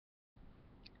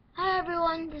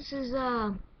everyone, this is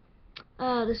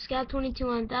the Scout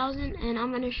 22-1000, and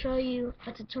I'm going to show you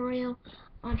a tutorial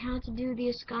on how to do the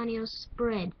Ascanio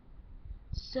spread.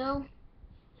 So,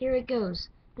 here it goes.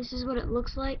 This is what it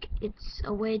looks like. It's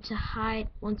a way to hide,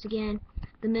 once again,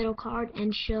 the middle card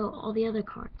and show all the other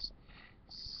cards.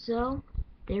 So,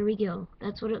 there we go.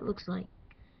 That's what it looks like.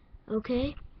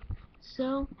 Okay,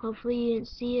 so hopefully you didn't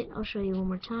see it. I'll show you one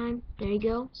more time. There you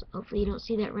go. So hopefully you don't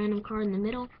see that random card in the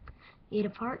middle. 8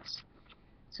 of Hearts.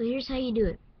 So here's how you do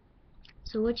it.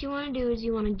 So what you want to do is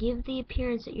you want to give the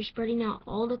appearance that you're spreading out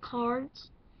all the cards,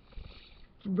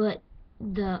 but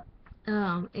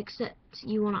except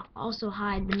you want to also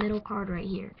hide the middle card right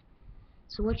here.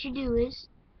 So what you do is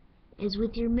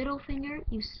with your middle finger,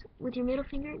 you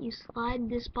slide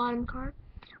this bottom card.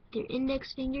 With your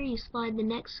index finger, you slide the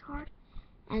next card,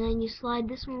 and then you slide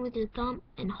this one with your thumb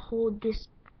and hold this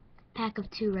pack of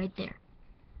 2 right there.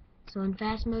 So in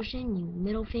fast motion, you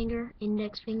middle finger,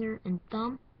 index finger, and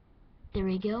thumb. There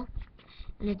we go.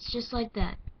 And it's just like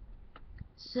that.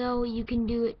 So you can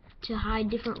do it to hide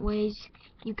different ways.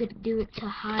 You could do it to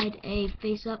hide a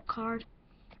face-up card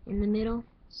in the middle.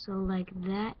 So like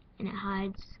that. And it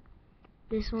hides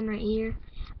this one right here.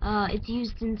 It's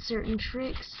used in certain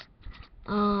tricks.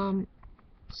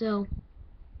 So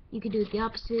you could do it the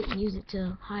opposite and use it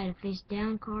to hide a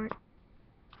face-down card.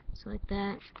 So like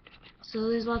that. So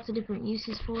there's lots of different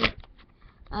uses for it.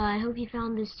 I hope you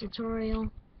found this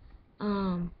tutorial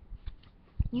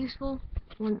useful.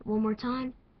 One more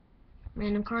time.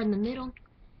 Random card in the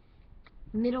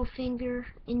middle finger,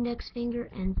 index finger,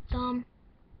 and thumb,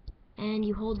 and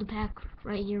you hold the pack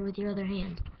right here with your other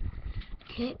hand.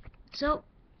 Okay, so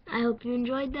I hope you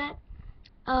enjoyed that.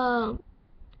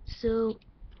 So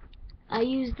I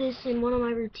use this in one of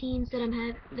my routines that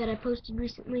I posted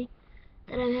recently,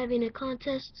 that I'm having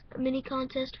a mini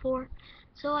contest for.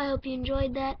 So I hope you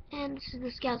enjoyed that, and this is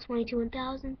the Scout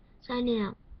 22-1000 signing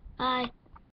out. Bye.